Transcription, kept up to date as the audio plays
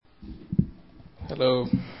Hello.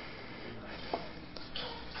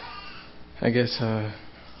 I guess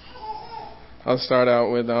I'll start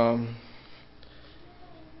out with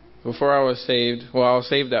before I was saved. Well, I was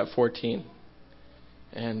saved at 14,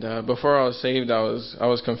 and before I was saved, I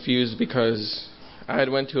was confused because I had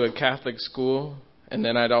went to a Catholic school, and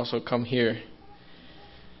then I'd also come here.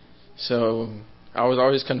 So I was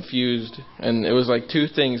always confused, and it was like two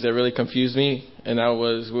things that really confused me, and I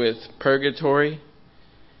was with purgatory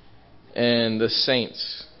and the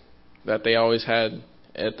saints that they always had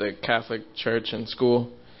at the Catholic church and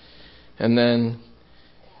school. And then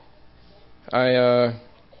I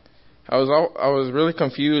was really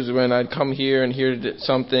confused when I'd come here and hear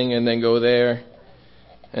something and then go there,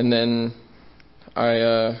 and then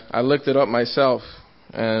I looked it up myself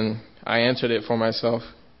and I answered it for myself.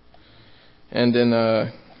 And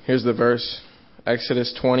then here's the verse,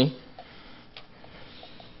 Exodus 20.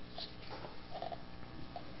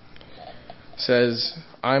 Says,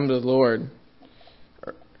 I'm the Lord,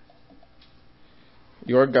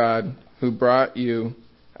 your God, who brought you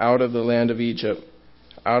out of the land of Egypt,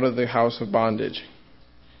 out of the house of bondage.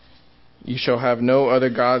 You shall have no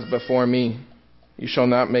other gods before me. You shall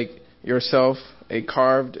not make yourself a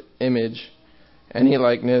carved image, any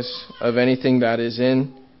likeness of anything that is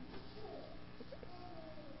in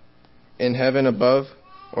heaven above,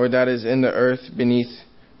 or that is in the earth beneath,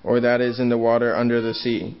 or that is in the water under the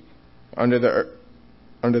sea, under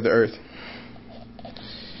the earth.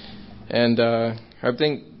 And I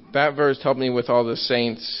think that verse helped me with all the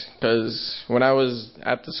saints, because when I was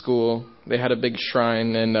at the school, they had a big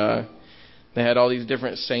shrine, and they had all these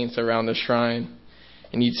different saints around the shrine,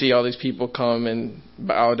 and you'd see all these people come and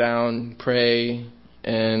bow down, pray,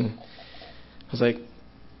 and I was like,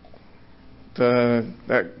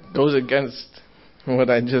 that goes against what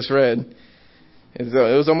I just read. It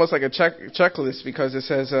was almost like a checklist, because it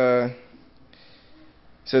says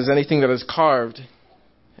anything that is carved,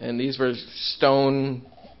 and these were stone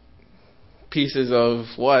pieces of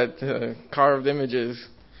carved images.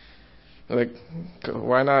 Like,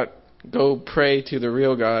 why not go pray to the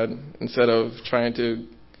real God instead of trying to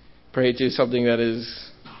pray to something that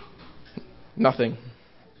is nothing,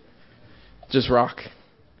 just rock?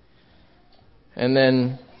 And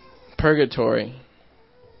then purgatory.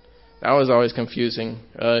 That was always confusing.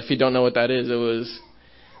 If you don't know what that is, it was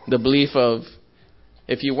the belief of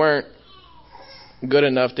if you weren't good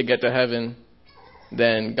enough to get to heaven,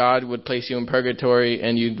 then God would place you in purgatory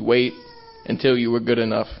and you'd wait until you were good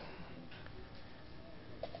enough.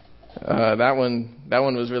 That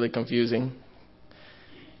one was really confusing.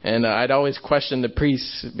 And I'd always question the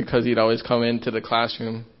priest, because he'd always come into the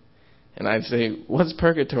classroom and I'd say, what's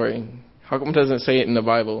purgatory? How come it doesn't say it in the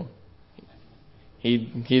Bible?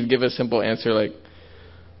 He'd give a simple answer like,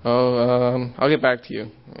 I'll get back to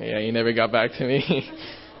you. Yeah, he never got back to me.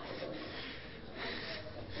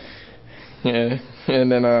 Yeah,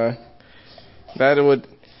 and then that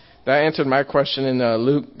answered my question in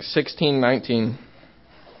Luke 16:19.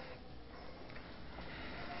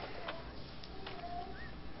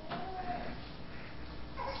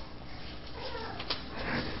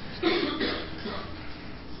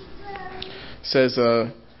 Says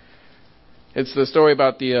it's the story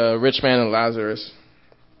about the rich man and Lazarus.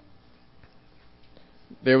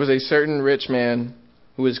 There was a certain rich man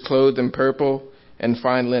who was clothed in purple and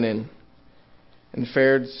fine linen, and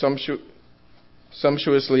fared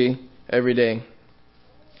sumptuously every day.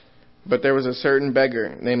 But there was a certain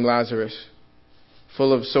beggar named Lazarus,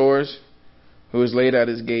 full of sores, who was laid at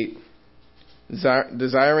his gate,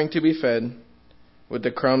 desiring to be fed with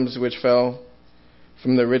the crumbs which fell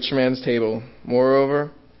from the rich man's table.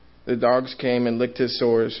 Moreover, the dogs came and licked his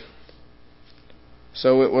sores.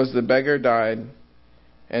 So it was the beggar died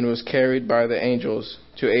and was carried by the angels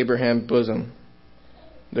to Abraham's bosom.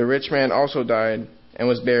 The rich man also died and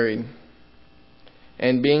was buried.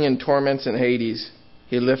 And being in torments in Hades,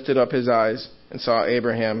 he lifted up his eyes and saw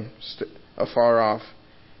Abraham afar off,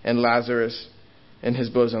 and Lazarus in his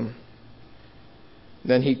bosom.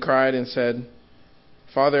 Then he cried and said,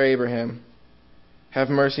 Father Abraham, have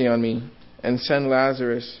mercy on me, and send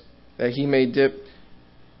Lazarus that he may dip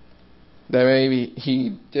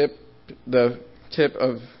the tip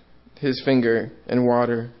of his finger in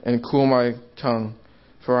water and cool my tongue,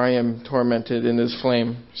 for I am tormented in this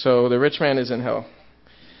flame. So the rich man is in hell.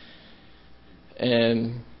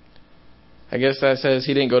 And I guess that says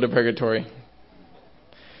he didn't go to purgatory.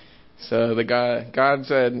 So God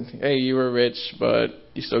said, hey, you were rich, but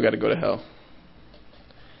you still got to go to hell.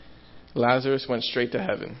 Lazarus went straight to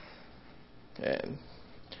heaven. And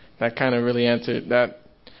that kind of really answered, that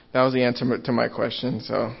was the answer to my question.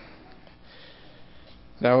 So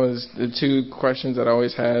That was the two questions that I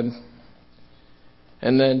always had.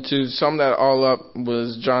 And then to sum that all up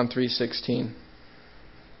was John 3:16.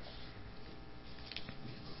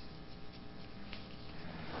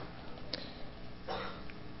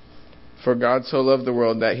 For God so loved the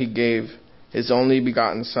world that he gave his only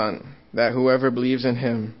begotten Son, that whoever believes in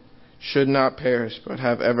him should not perish but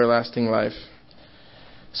have everlasting life.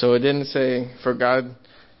 So it didn't say, for God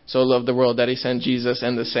so loved the world that he sent Jesus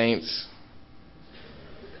and the saints.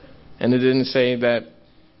 And it didn't say that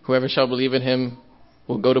whoever shall believe in him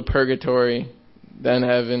will go to purgatory, then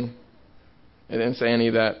heaven. It didn't say any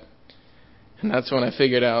of that. And that's when I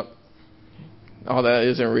figured out all that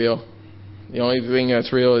isn't real. The only thing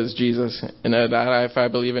that's real is Jesus. And that if I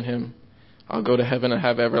believe in him, I'll go to heaven and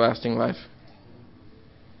have everlasting life.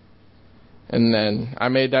 And then I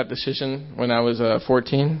made that decision when I was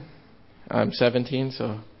 14. I'm 17,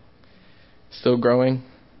 so still growing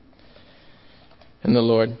in the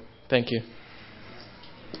Lord. Thank you.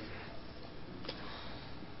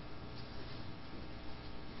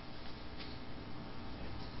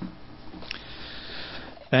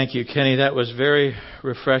 Thank you, Kenny. That was very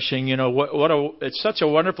refreshing. You know, it's such a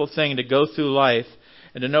wonderful thing to go through life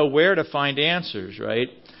and to know where to find answers, right?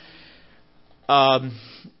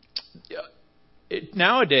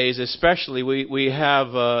 Nowadays, especially, we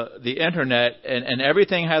have the internet, and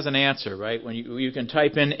everything has an answer, right? When you can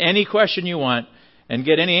type in any question you want and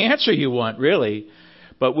get any answer you want, really.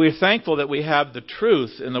 But we're thankful that we have the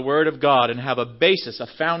truth in the Word of God and have a basis, a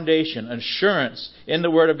foundation, assurance in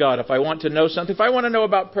the Word of God. If I want to know something, if I want to know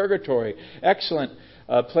about purgatory, excellent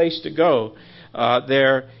place to go.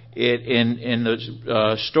 There in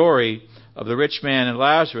the story of the rich man and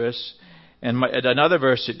Lazarus, and another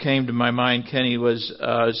verse that came to my mind, Kenny, was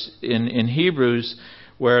in Hebrews,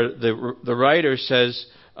 where the writer says,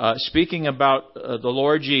 speaking about the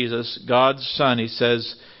Lord Jesus, God's Son, he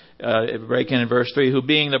says, breaking in verse 3, who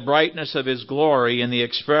being the brightness of his glory and the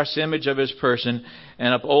express image of his person,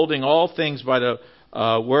 and upholding all things by the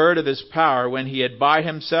word of his power, when he had by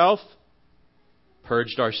himself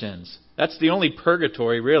purged our sins. That's the only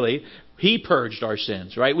purgatory, really. He purged our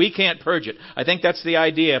sins, right? We can't purge it. I think that's the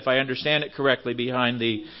idea, if I understand it correctly, behind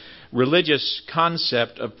the religious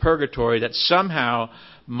concept of purgatory, that somehow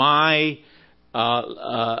my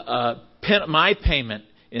payment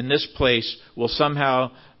in this place will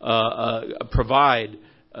somehow provide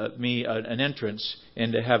me an entrance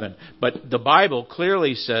into heaven. But the Bible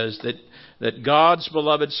clearly says that God's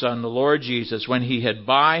beloved Son, the Lord Jesus, when he had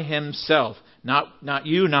by himself, not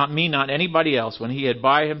you, not me, not anybody else, when he had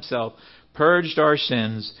by himself purged our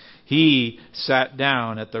sins, he sat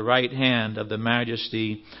down at the right hand of the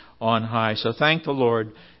Majesty on high. So thank the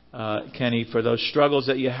Lord, Kenny, for those struggles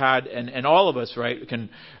that you had, and all of us, right,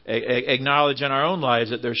 can acknowledge in our own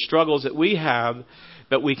lives that there's struggles that we have,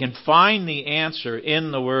 but we can find the answer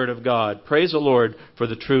in the Word of God. Praise the Lord for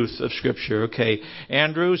the truth of Scripture. Okay,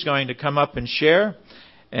 Andrew's going to come up and share,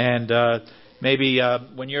 and maybe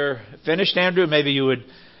when you're finished, Andrew, maybe you would,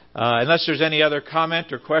 unless there's any other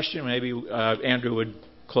comment or question, maybe Andrew would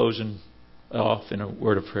close off in a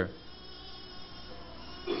word of prayer.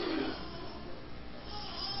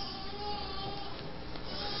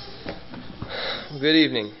 Good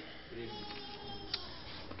evening.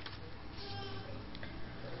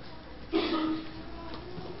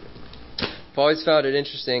 I've always found it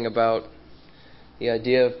interesting about the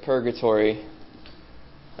idea of purgatory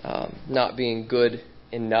not being good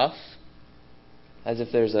enough, as if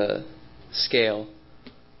there's a scale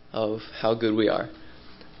of how good we are,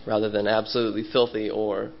 rather than absolutely filthy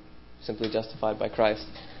or simply justified by Christ.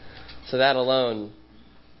 So that alone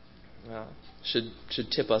should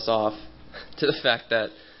tip us off to the fact that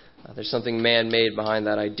there's something man-made behind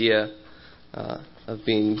that idea of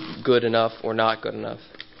being good enough or not good enough.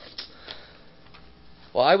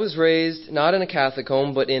 Well, I was raised not in a Catholic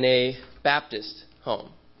home, but in a Baptist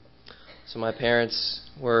home. So my parents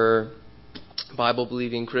were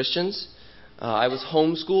Bible-believing Christians. I was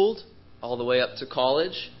homeschooled all the way up to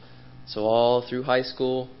college. So all through high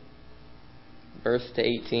school, birth to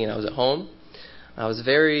 18, I was at home. I was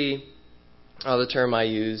very, the term I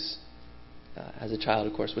use as a child,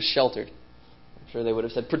 of course, was sheltered. I'm sure they would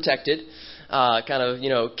have said protected.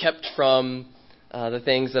 Kept from the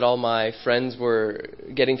things that all my friends were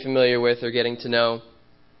getting familiar with or getting to know.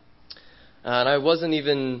 And I wasn't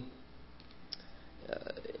even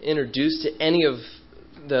introduced to any of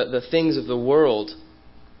the things of the world,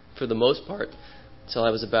 for the most part, until I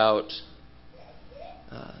was about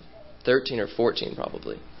 13 or 14,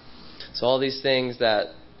 probably. So all these things that,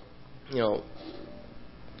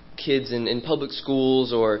 kids in public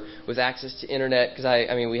schools or with access to internet, because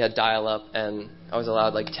we had dial-up, and I was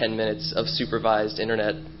allowed like 10 minutes of supervised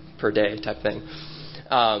internet per day type thing.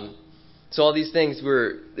 So all these things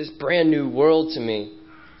were this brand new world to me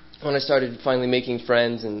when I started finally making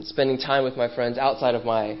friends and spending time with my friends outside of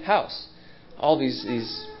my house. All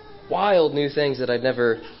these wild new things that I'd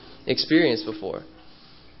never experienced before.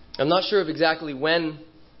 I'm not sure of exactly when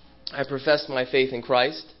I professed my faith in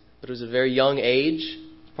Christ, but it was a very young age,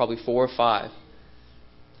 probably 4 or 5. I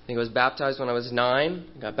think I was baptized when I was 9.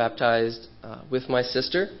 I got baptized with my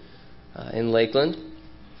sister in Lakeland.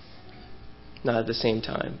 Not at the same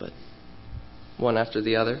time, but one after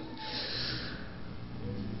the other.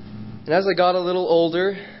 And as I got a little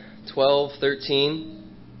older, 12, 13,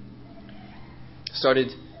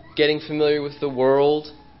 started getting familiar with the world.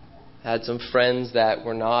 Had some friends that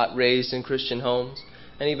were not raised in Christian homes.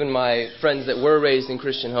 And even my friends that were raised in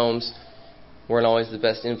Christian homes weren't always the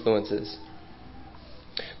best influences.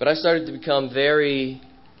 But I started to become very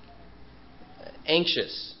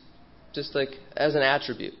anxious, just like as an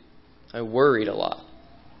attribute. I worried a lot.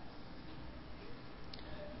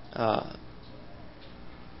 I'm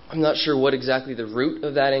not sure what exactly the root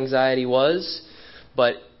of that anxiety was,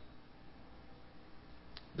 but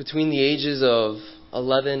between the ages of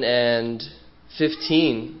 11 and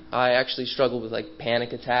 15, I actually struggled with like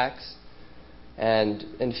panic attacks and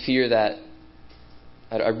fear that,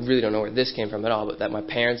 I really don't know where this came from at all, but that my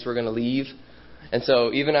parents were going to leave. And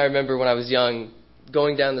so even I remember when I was young,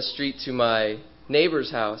 going down the street to my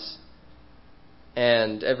neighbor's house,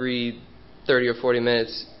 and every 30 or 40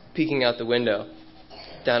 minutes peeking out the window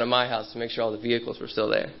down at my house to make sure all the vehicles were still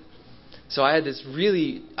there. So I had this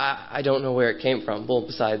really, I don't know where it came from, well,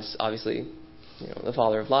 besides obviously, the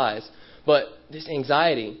father of lies, but this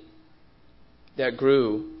anxiety that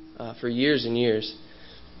grew for years and years.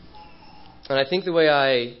 And I think the way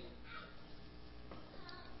I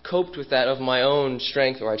coped with that of my own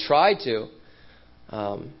strength, or I tried to,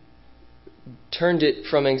 turned it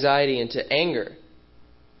from anxiety into anger.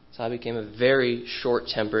 So I became a very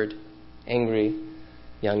short-tempered, angry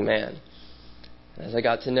young man. As I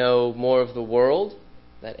got to know more of the world,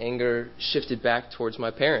 that anger shifted back towards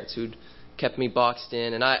my parents, who'd kept me boxed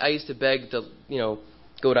in. And I used to beg to,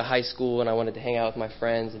 go to high school, and I wanted to hang out with my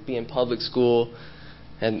friends and be in public school,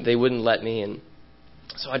 and they wouldn't let me. And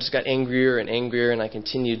so I just got angrier and angrier, and I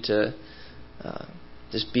continued to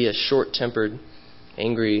just be a short-tempered,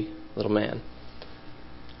 angry little man.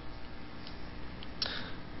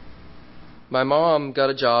 My mom got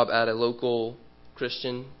a job at a local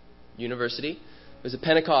Christian university. It was a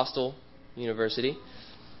Pentecostal university.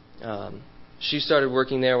 She started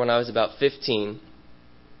working there when I was about 15.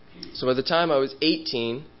 So by the time I was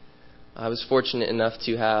 18, I was fortunate enough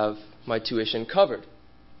to have my tuition covered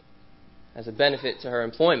as a benefit to her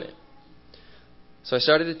employment. So I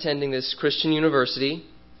started attending this Christian university.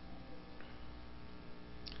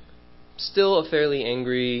 Still a fairly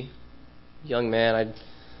angry young man. I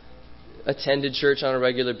attended church on a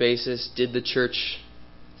regular basis, did the church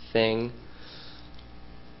thing,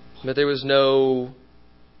 but there was no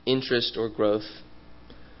interest or growth,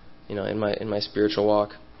 in my spiritual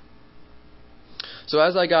walk. So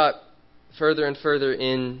as I got further and further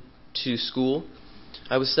into school,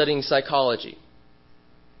 I was studying psychology.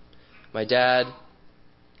 My dad,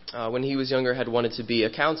 when he was younger, had wanted to be a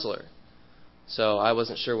counselor. So I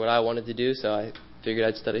wasn't sure what I wanted to do, so I figured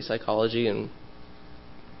I'd study psychology and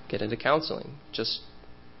get into counseling, just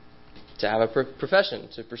to have a profession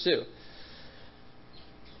to pursue.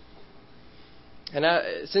 And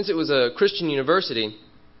since it was a Christian university,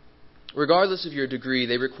 regardless of your degree,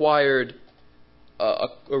 they required a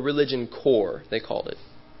religion core, they called it.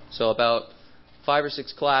 So about 5 or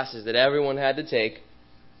 6 classes that everyone had to take,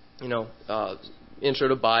 intro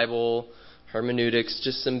to Bible, hermeneutics,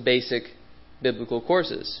 just some basic biblical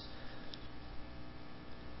courses.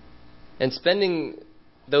 And spending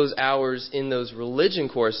those hours in those religion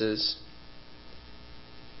courses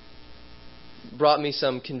brought me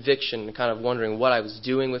some conviction, kind of wondering what I was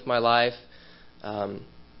doing with my life,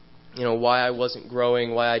 why I wasn't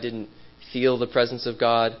growing, why I didn't feel the presence of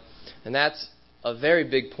God. And that's a very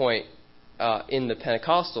big point in the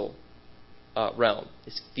Pentecostal realm,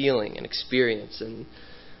 is feeling and experience and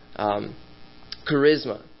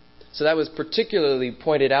charisma. So that was particularly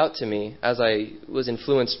pointed out to me as I was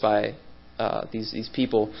influenced by these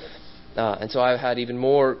people. And so I had even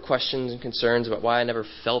more questions and concerns about why I never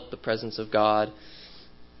felt the presence of God.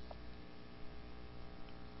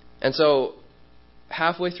 And so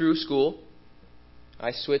halfway through school,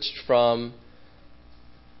 I switched from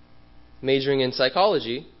majoring in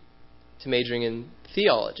psychology to majoring in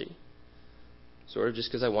theology. sort of just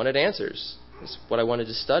because I wanted answers. It's what I wanted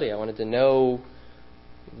to study. I wanted to know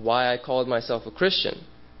why I called myself a Christian.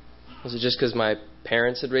 Was it just because my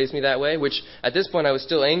parents had raised me that way? Which, at this point, I was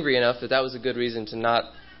still angry enough that that was a good reason to not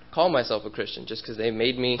call myself a Christian, just because they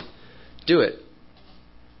made me do it.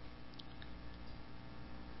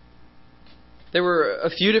 There were a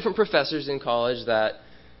few different professors in college that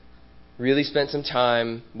really spent some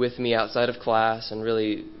time with me outside of class and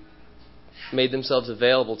really made themselves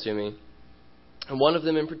available to me. And one of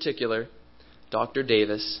them in particular, Dr.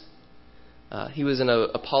 Davis, he was an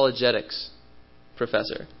apologetics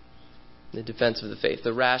professor, the defense of the faith,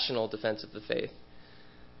 the rational defense of the faith.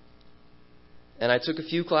 And I took a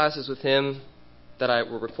few classes with him that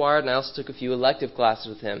were required, and I also took a few elective classes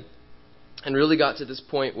with him, and really got to this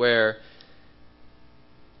point where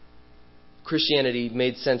Christianity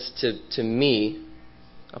made sense to me,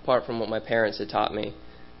 apart from what my parents had taught me,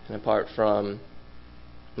 and apart from,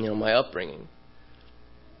 my upbringing.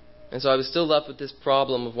 And so I was still left with this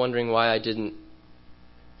problem of wondering why I didn't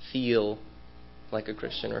feel like a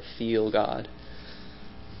Christian or feel God.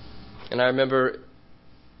 And I remember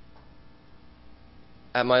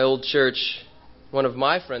at my old church, one of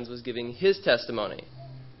my friends was giving his testimony.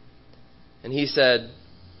 And he said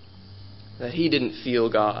that he didn't feel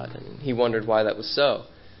God, and he wondered why that was so.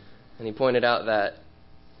 And he pointed out that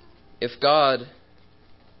if God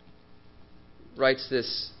writes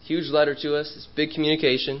this huge letter to us, this big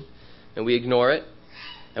communication, and we ignore it,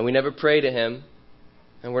 and we never pray to Him,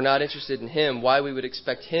 and we're not interested in Him, why we would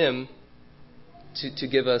expect Him to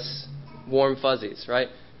give us warm fuzzies, right?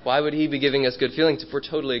 Why would He be giving us good feelings if we're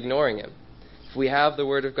totally ignoring Him? If we have the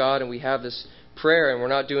Word of God and we have this prayer and we're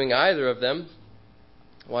not doing either of them,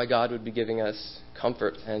 why God would be giving us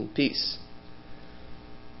comfort and peace.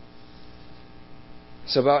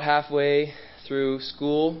 So about halfway through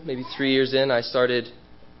school, maybe 3 years in, I started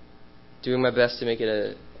doing my best to make it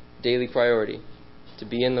a daily priority, to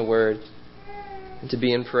be in the Word and to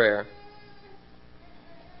be in prayer.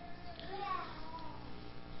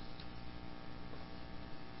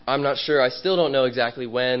 I'm not sure, I still don't know exactly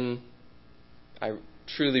when I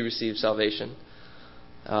truly received salvation.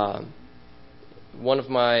 One of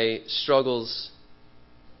my struggles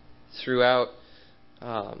throughout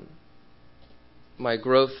my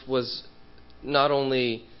growth was not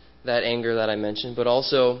only that anger that I mentioned, but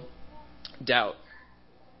also doubt.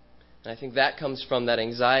 And I think that comes from that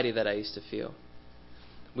anxiety that I used to feel.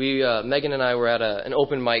 Megan and I were at an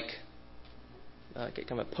open mic,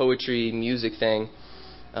 kind of a poetry music thing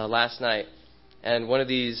last night. And one of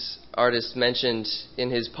these artists mentioned in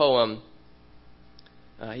his poem,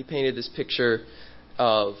 he painted this picture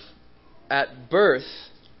of, at birth,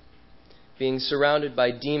 being surrounded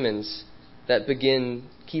by demons that begin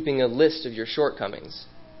keeping a list of your shortcomings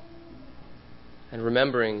and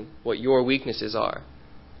remembering what your weaknesses are.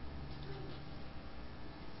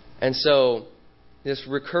 And so, this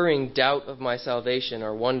recurring doubt of my salvation,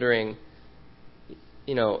 or wondering,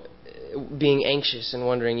 being anxious and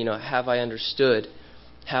wondering, have I understood?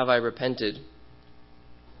 Have I repented?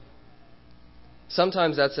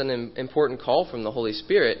 Sometimes that's an important call from the Holy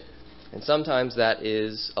Spirit, and sometimes that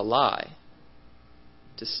is a lie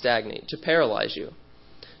to stagnate, to paralyze you,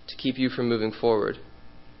 to keep you from moving forward.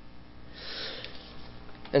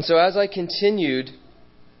 And so as I continued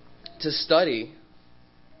to study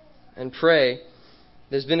and pray,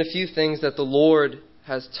 there's been a few things that the Lord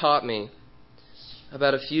has taught me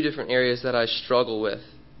about a few different areas that I struggle with,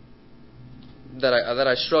 that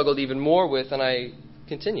I struggled even more with, and I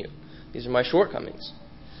continue. These are my shortcomings.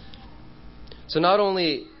 So not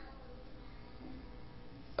only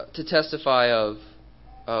to testify of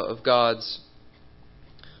God's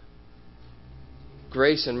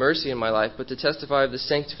grace and mercy in my life, but to testify of the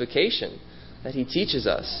sanctification that He teaches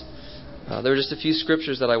us. There were just a few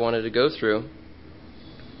scriptures that I wanted to go through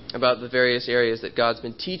about the various areas that God's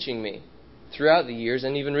been teaching me throughout the years,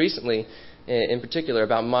 and even recently in particular,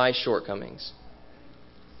 about my shortcomings.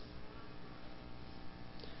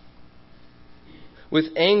 With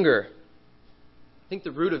anger, I think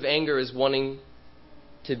the root of anger is wanting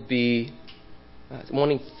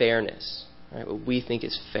fairness, right? What we think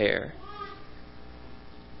is fair.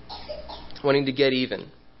 Wanting to get even.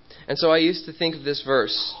 And so I used to think of this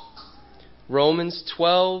verse, Romans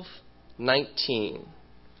 12:19.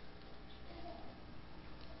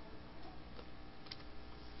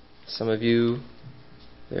 Some of you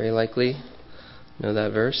very likely know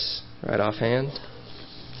that verse right offhand.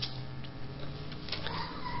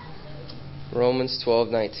 Romans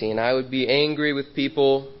 12:19. I would be angry with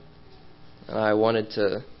people, and I wanted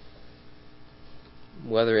to,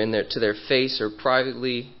 whether to their face or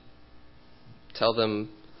privately, tell them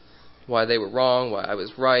why they were wrong, why I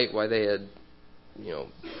was right, why they had,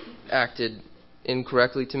 acted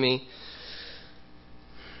incorrectly to me.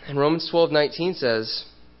 And Romans 12:19 says,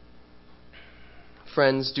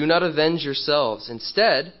 "Friends, do not avenge yourselves.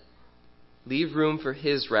 Instead, leave room for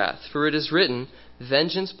his wrath. For it is written,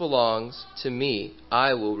 'Vengeance belongs to me.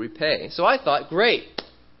 I will repay.'" So I thought, great,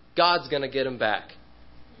 God's going to get him back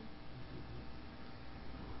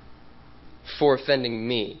for offending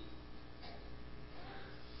me.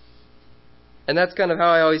 And that's kind of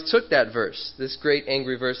how I always took that verse, this great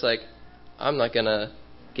angry verse, like, I'm not going to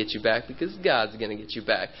get you back because God's going to get you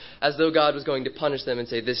back. As though God was going to punish them and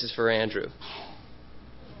say, this is for Andrew.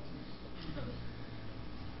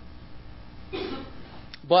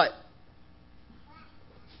 But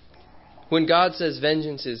when God says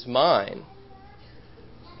vengeance is mine,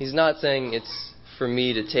 he's not saying it's for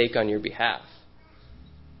me to take on your behalf.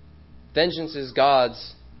 Vengeance is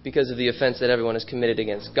God's because of the offense that everyone has committed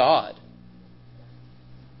against God.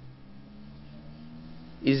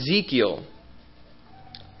 Ezekiel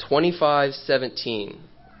 25:17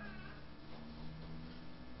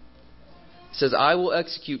 says, "I will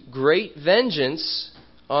execute great vengeance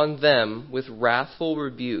on them with wrathful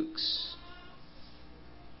rebukes."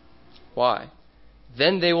 Why?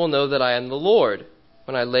 "Then they will know that I am the Lord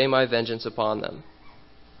when I lay my vengeance upon them."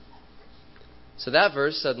 So that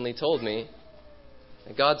verse suddenly told me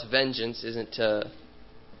that God's vengeance isn't to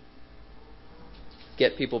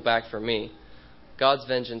get people back for me. God's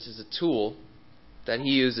vengeance is a tool that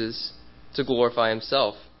he uses to glorify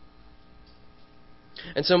himself.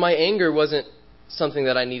 And so my anger wasn't something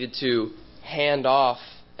that I needed to hand off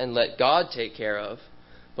and let God take care of,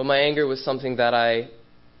 but my anger was something that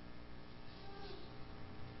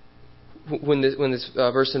when this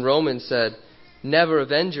verse in Romans said, "Never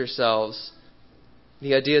avenge yourselves,"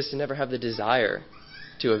 the idea is to never have the desire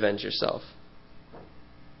to avenge yourself.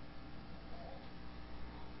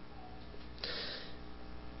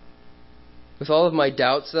 With all of my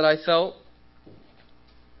doubts that I felt,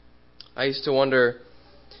 I used to wonder,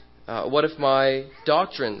 what if my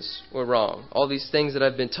doctrines were wrong? All these things that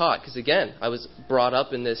I've been taught, because again, I was brought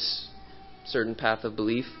up in this certain path of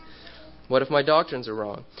belief. What if my doctrines are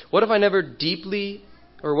wrong? What if I never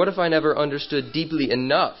understood deeply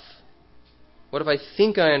enough? What if I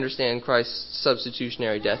think I understand Christ's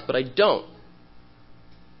substitutionary death, but I don't?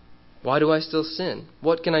 Why do I still sin?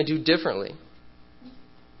 What can I do differently?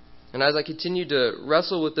 And as I continued to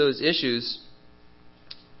wrestle with those issues,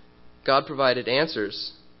 God provided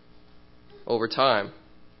answers over time.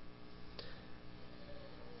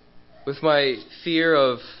 With my fear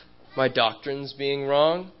of my doctrines being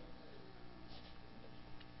wrong,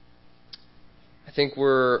 I think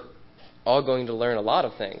we're all going to learn a lot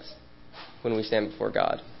of things when we stand before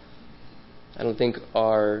God. I don't think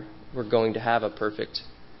we're going to have a perfect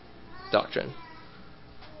doctrine.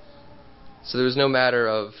 So there was no matter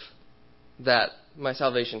of that, my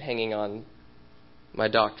salvation hanging on my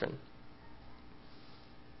doctrine.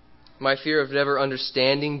 My fear of never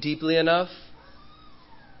understanding deeply enough,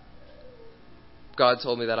 God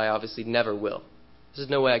told me that I obviously never will. There's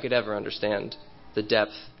no way I could ever understand the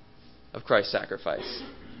depth of Christ's sacrifice.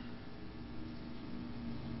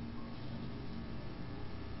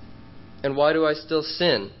 And why do I still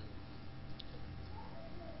sin?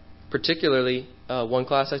 Particularly, one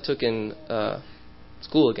class I took in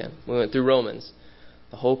school again. We went through Romans.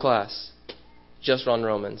 The whole class. Just on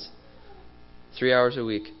Romans. 3 hours a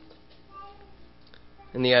week.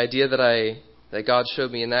 And the idea that God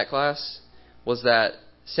showed me in that class was that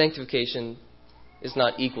sanctification is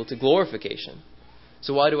not equal to glorification.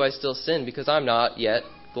 So why do I still sin? Because I'm not yet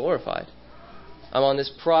glorified. I'm on this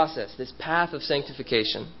process, this path of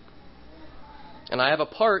sanctification. And I have a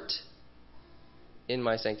part in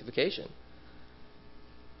my sanctification.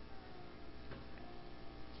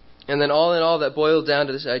 And then all in all, that boiled down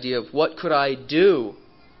to this idea of what could I do?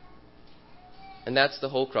 And that's the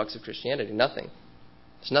whole crux of Christianity. Nothing.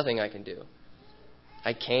 There's nothing I can do.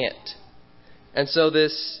 I can't. And so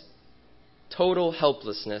this total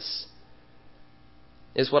helplessness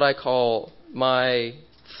is what I call my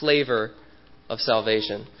flavor of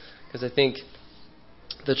salvation. Because I think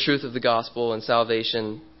the truth of the gospel and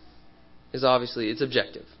salvation is obviously, it's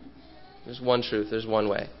objective. There's one truth, there's one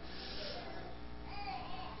way.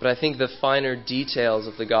 But I think the finer details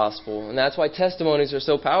of the gospel, and that's why testimonies are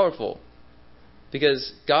so powerful.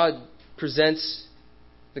 Because God presents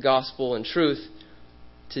the gospel and truth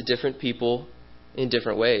to different people in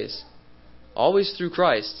different ways. Always through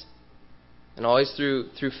Christ. And always through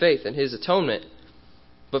faith and His atonement.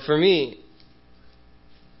 But for me,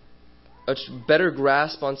 a better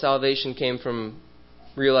grasp on salvation came from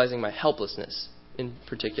realizing my helplessness in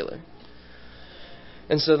particular.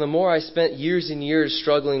 And so the more I spent years and years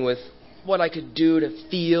struggling with what I could do to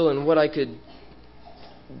feel and what I could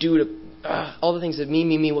do to all the things that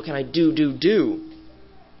me, what can I do?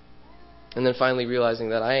 And then finally realizing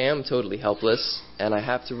that I am totally helpless and I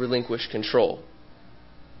have to relinquish control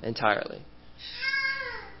entirely.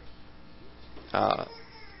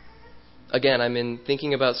 Again, I'm in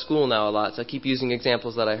thinking about school now a lot, so I keep using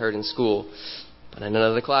examples that I heard in school. But in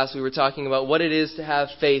another class, we were talking about what it is to have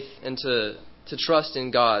faith and to trust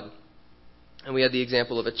in God. And we had the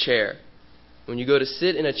example of a chair. When you go to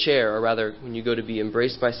sit in a chair, or rather, when you go to be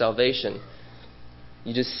embraced by salvation,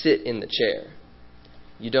 you just sit in the chair.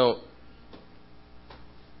 You don't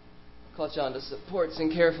clutch onto supports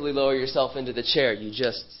and carefully lower yourself into the chair. You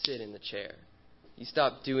just sit in the chair. You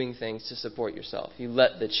stop doing things to support yourself. You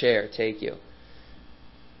let the chair take you.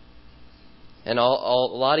 And a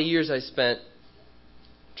lot of years I spent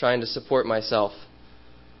trying to support myself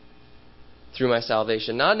through my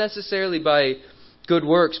salvation. Not necessarily by good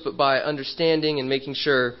works, but by understanding and making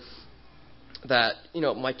sure that,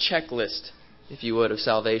 my checklist, if you would, of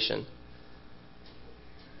salvation.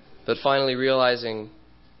 But finally realizing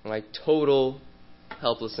my total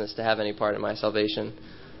helplessness to have any part in my salvation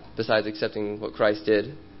besides accepting what Christ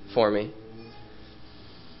did for me.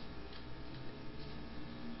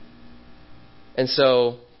 And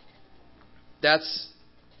so that's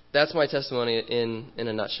my testimony in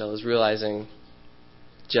a nutshell, is realizing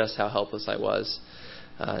just how helpless I was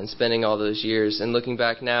and spending all those years and looking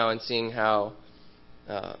back now and seeing how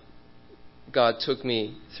God took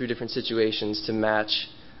me through different situations to match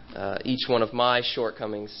each one of my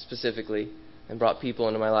shortcomings specifically, and brought people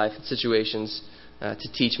into my life and situations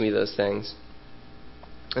to teach me those things.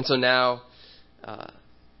 And so now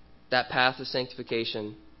that path of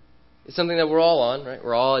sanctification is something that we're all on, right?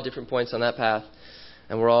 We're all at different points on that path,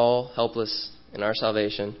 and we're all helpless in our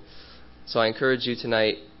salvation. So I encourage you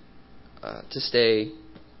tonight to stay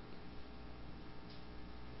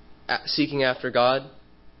seeking after God,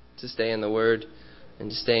 to stay in the Word, and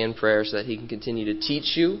to stay in prayer so that He can continue to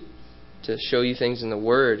teach you, to show you things in the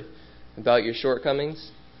Word about your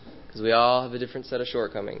shortcomings, because we all have a different set of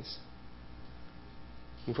shortcomings.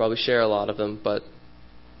 You can probably share a lot of them, but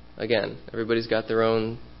again, everybody's got their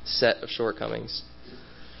own set of shortcomings.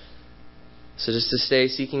 So just to stay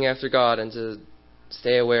seeking after God and to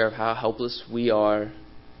stay aware of how helpless we are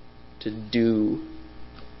to do,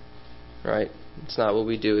 right? It's not what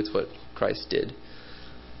we do, it's what Christ did.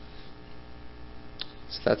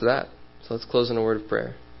 So that's that. So let's close in a word of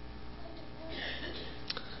prayer.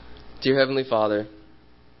 Dear Heavenly Father,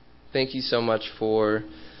 thank you so much for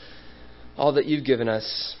all that you've given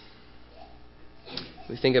us.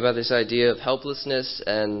 We think about this idea of helplessness,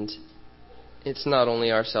 and it's not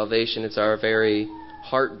only our salvation, it's our very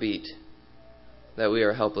heartbeat that we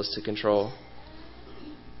are helpless to control.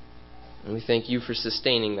 And we thank you for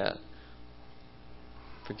sustaining that,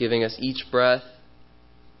 for giving us each breath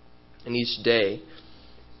and each day.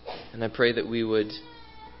 And I pray that we would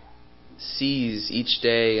seize each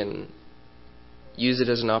day and use it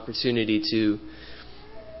as an opportunity to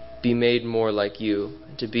be made more like you,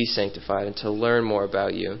 and to be sanctified, and to learn more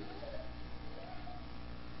about you.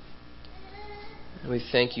 And we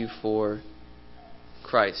thank you for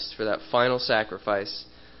Christ, for that final sacrifice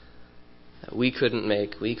that we couldn't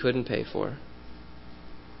make, we couldn't pay for.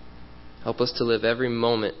 Help us to live every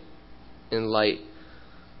moment in light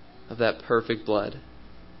of that perfect blood.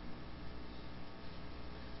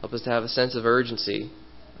 Help us to have a sense of urgency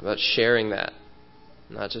about sharing that,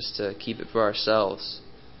 not just to keep it for ourselves.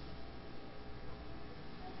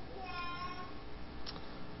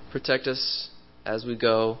 Protect us as we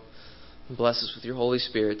go, and bless us with your Holy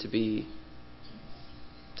Spirit to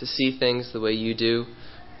see things the way you do,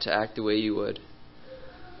 to act the way you would.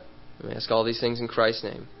 And we ask all these things in Christ's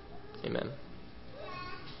name. Amen.